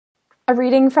A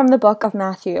reading from the book of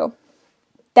Matthew.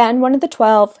 Then one of the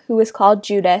 12, who was called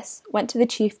Judas, went to the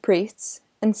chief priests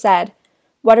and said,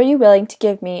 "What are you willing to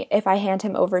give me if I hand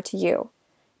him over to you?"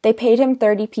 They paid him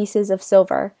 30 pieces of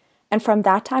silver, and from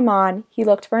that time on he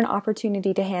looked for an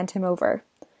opportunity to hand him over.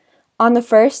 On the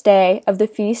first day of the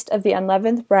feast of the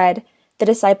unleavened bread, the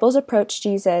disciples approached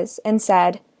Jesus and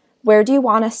said, "Where do you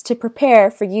want us to prepare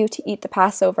for you to eat the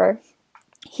Passover?"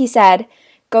 He said,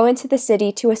 "Go into the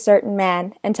city to a certain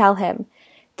man and tell him,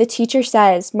 'The teacher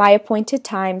says, my appointed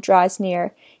time draws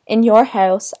near. In your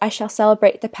house I shall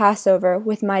celebrate the Passover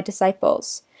with my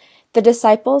disciples.'" The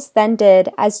disciples then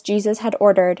did as Jesus had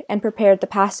ordered and prepared the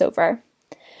Passover.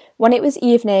 When it was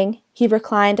evening, he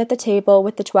reclined at the table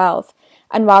with the 12,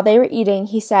 and while they were eating,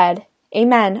 he said,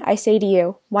 "Amen, I say to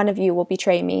you, one of you will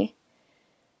betray me."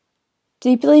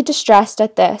 Deeply distressed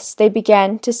at this, they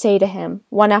began to say to him,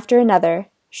 one after another,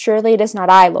 "Surely it is not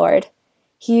I, Lord."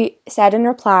 He said in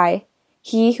reply,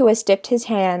 "He who has dipped his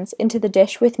hands into the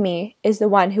dish with me is the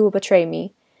one who will betray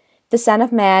me. The Son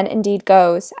of Man indeed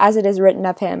goes, as it is written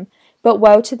of him, but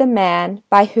woe to the man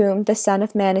by whom the Son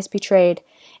of Man is betrayed.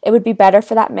 It would be better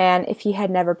for that man if he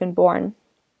had never been born."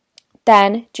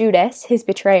 Then Judas, his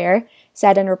betrayer,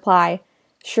 said in reply,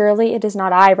 "Surely it is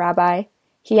not I, Rabbi."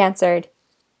 He answered,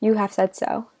 "You have said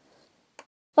so."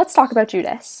 Let's talk about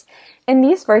Judas. In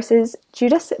these verses,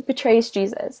 Judas betrays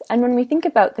Jesus, and when we think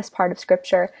about this part of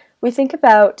Scripture, we think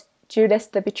about Judas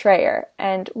the betrayer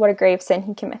and what a grave sin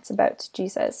he commits about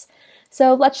Jesus.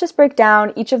 So let's just break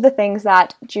down each of the things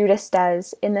that Judas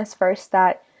does in this verse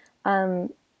that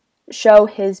show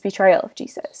his betrayal of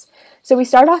Jesus. So we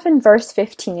start off in verse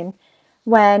 15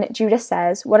 when Judas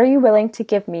says, "What are you willing to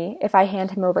give me if I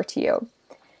hand him over to you?"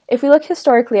 If we look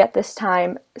historically at this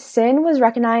time, sin was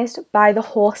recognized by the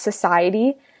whole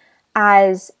society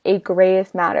as a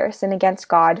grave matter, sin against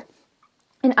God,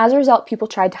 and as a result, people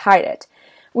tried to hide it.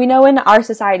 We know in our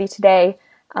society today,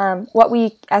 what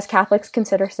we as Catholics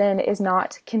consider sin is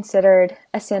not considered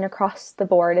a sin across the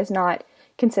board, is not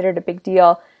considered a big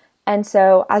deal. And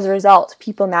so as a result,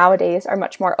 people nowadays are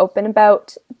much more open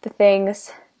about the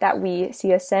things that we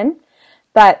see as sin.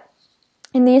 But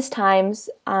in these times,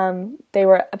 they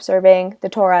were observing the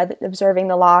Torah, observing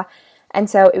the law, and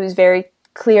so it was very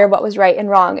clear what was right and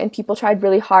wrong, and people tried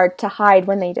really hard to hide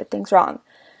when they did things wrong.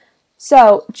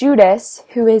 So Judas,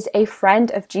 who is a friend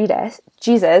of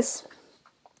Jesus,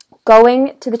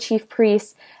 going to the chief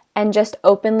priests and just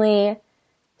openly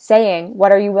saying,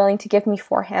 "What are you willing to give me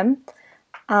for him?"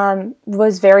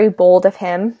 Was very bold of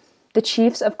him. The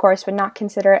chiefs, of course, would not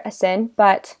consider it a sin,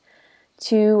 but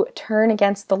to turn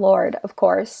against the Lord, of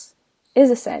course,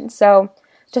 is a sin. So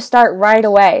to start right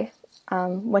away,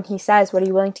 when he says, "What are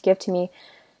you willing to give to me?"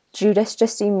 Judas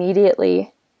just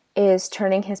immediately is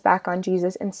turning his back on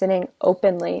Jesus and sinning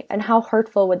openly. And how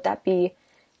hurtful would that be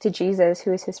to Jesus,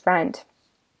 who is his friend?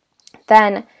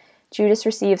 Then Judas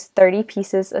receives 30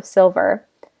 pieces of silver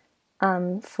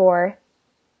for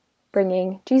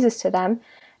bringing Jesus to them.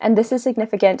 And this is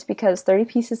significant because 30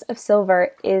 pieces of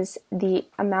silver is the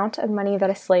amount of money that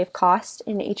a slave cost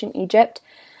in ancient Egypt.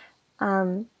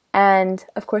 And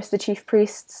of course, the chief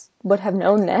priests would have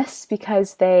known this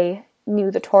because they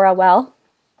knew the Torah well.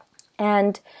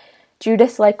 And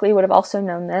Judas likely would have also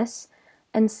known this.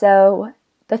 And so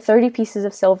the 30 pieces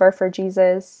of silver for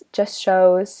Jesus just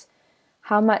shows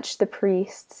how much the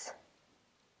priests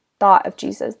thought of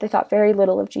Jesus. They thought very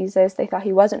little of Jesus. They thought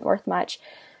he wasn't worth much.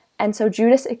 And so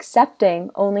Judas accepting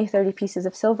only 30 pieces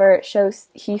of silver shows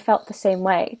he felt the same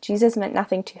way. Jesus meant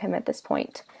nothing to him at this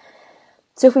point.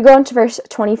 So if we go into verse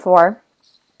 24,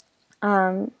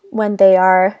 when they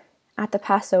are at the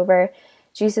Passover,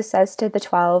 Jesus says to the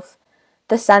 12,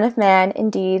 "The Son of Man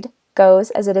indeed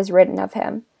goes as it is written of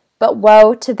him, but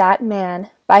woe to that man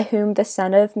by whom the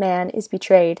Son of Man is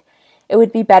betrayed. It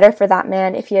would be better for that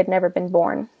man if he had never been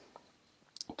born."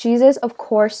 Jesus, of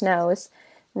course, knows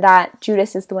that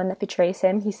Judas is the one that betrays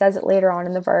him. He says it later on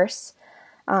in the verse.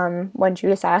 When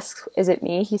Judas asks, "Is it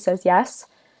me?" he says yes.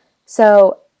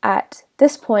 So at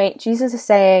this point, Jesus is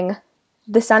saying,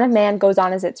 the Son of Man goes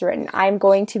on as it's written. I'm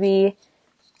going to be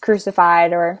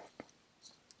crucified, or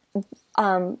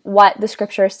what the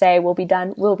scriptures say will be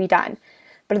done, will be done.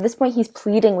 But at this point, he's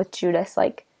pleading with Judas,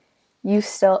 like, you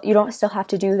don't still have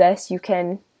to do this. You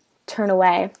can turn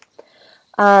away.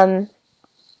 And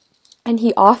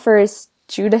he offers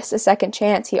Judas a second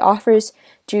chance. He offers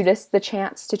Judas the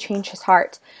chance to change his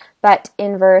heart. But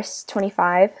in verse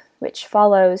 25, which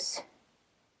follows,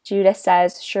 Judas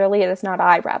says, "Surely it is not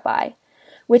I, Rabbi,"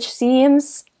 which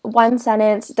seems, one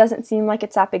sentence, doesn't seem like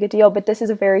it's that big a deal, but this is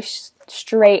a very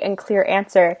straight and clear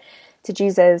answer to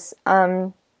Jesus.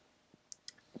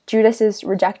 Judas is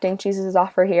rejecting Jesus'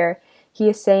 offer here. He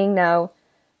is saying no.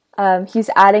 He's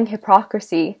adding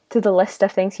hypocrisy to the list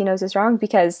of things he knows is wrong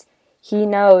because he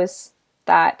knows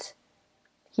that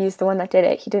he's the one that did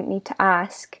it. He didn't need to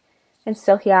ask. And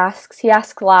still he asks. He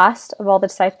asks last of all the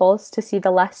disciples to see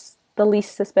the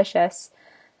least suspicious.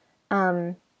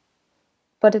 But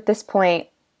at this point,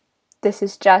 this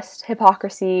is just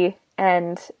hypocrisy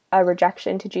and a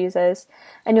rejection to Jesus.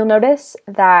 And you'll notice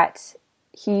that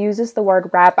he uses the word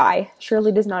rabbi.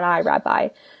 Surely does not I, rabbi.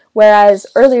 Whereas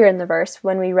earlier in the verse,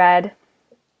 when we read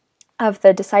of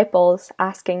the disciples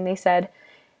asking, they said,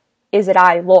 is it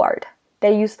I, Lord?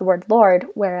 They use the word Lord,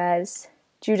 whereas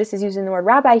Judas is using the word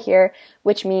rabbi here,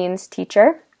 which means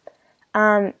teacher.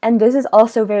 And this is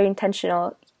also very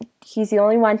intentional. He's the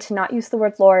only one to not use the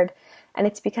word Lord, and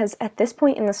it's because at this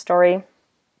point in the story,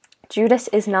 Judas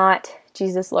is not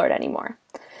Jesus' Lord anymore.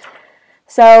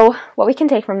 So what we can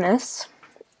take from this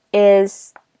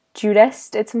is Judas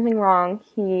did something wrong.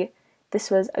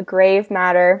 This was a grave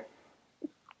matter,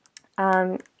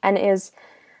 and is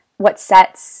what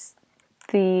sets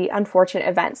the unfortunate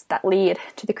events that lead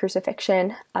to the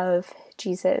crucifixion of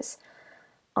Jesus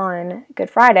on Good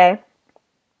Friday.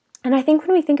 And I think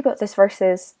when we think about this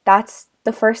verses, that's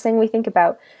the first thing we think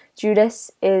about.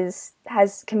 Judas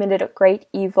has committed a great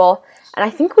evil, and I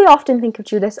think we often think of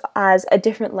Judas as a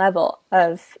different level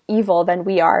of evil than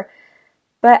we are.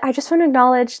 But I just want to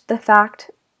acknowledge the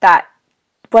fact that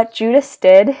what Judas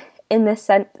did in this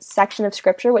section of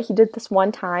scripture, what he did this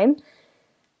one time,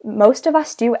 most of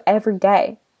us do every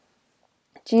day.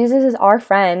 Jesus is our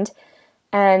friend,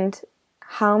 and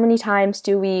how many times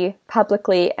do we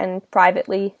publicly and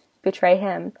privately betray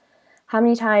him? How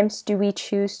many times do we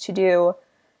choose to do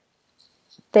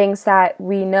things that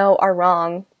we know are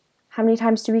wrong? How many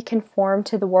times do we conform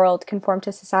to the world, conform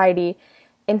to society,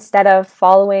 instead of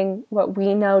following what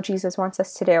we know Jesus wants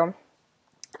us to do?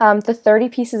 The 30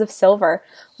 pieces of silver.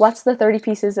 What's the 30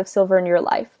 pieces of silver in your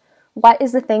life? What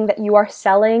is the thing that you are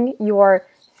selling your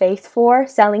faith for,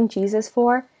 selling Jesus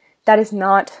for, that is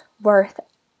not worth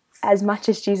as much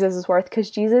as Jesus is worth?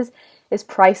 Because Jesus is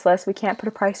priceless. We can't put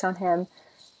a price on him.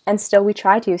 And still we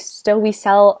try to. Still we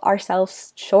sell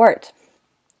ourselves short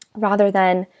rather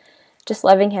than just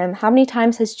loving him. How many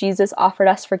times has Jesus offered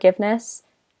us forgiveness?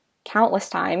 Countless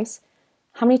times.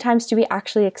 How many times do we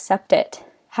actually accept it?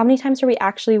 How many times are we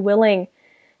actually willing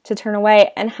to turn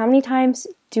away? And how many times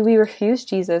do we refuse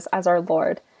Jesus as our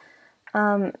Lord?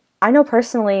 I know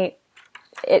personally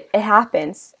it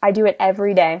happens. I do it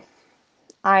every day.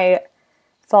 I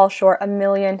fall short a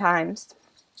million times.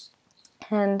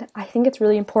 And I think it's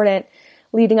really important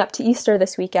leading up to Easter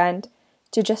this weekend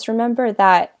to just remember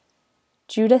that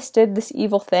Judas did this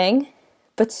evil thing,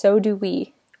 but so do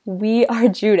we. We are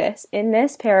Judas. In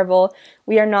this parable,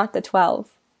 we are not the 12.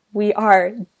 We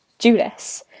are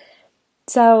Judas.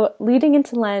 So leading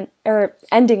into Lent, or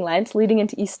ending Lent, leading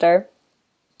into Easter,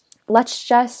 let's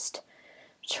just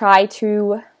try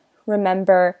to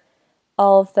remember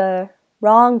all of the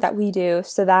wrong that we do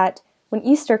so that when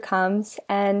Easter comes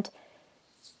and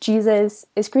Jesus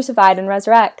is crucified and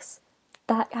resurrects,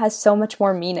 that has so much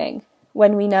more meaning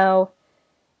when we know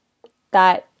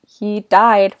that he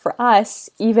died for us,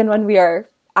 even when we are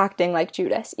acting like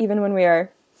Judas, even when we are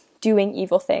doing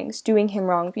evil things, doing him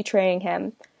wrong, betraying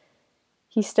him.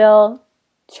 He still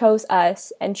chose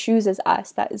us and chooses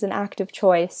us. That is an active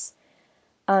choice.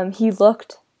 He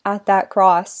looked at that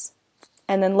cross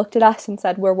and then looked at us and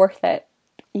said, we're worth it,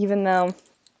 even though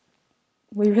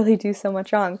we really do so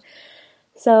much wrong.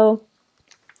 So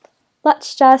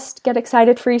let's just get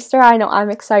excited for Easter. I know I'm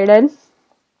excited.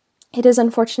 It is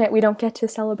unfortunate we don't get to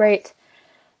celebrate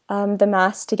the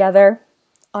Mass together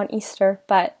on Easter,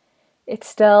 but it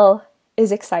still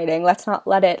is exciting. Let's not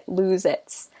let it lose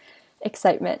its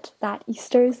excitement that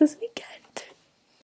Easter is this weekend.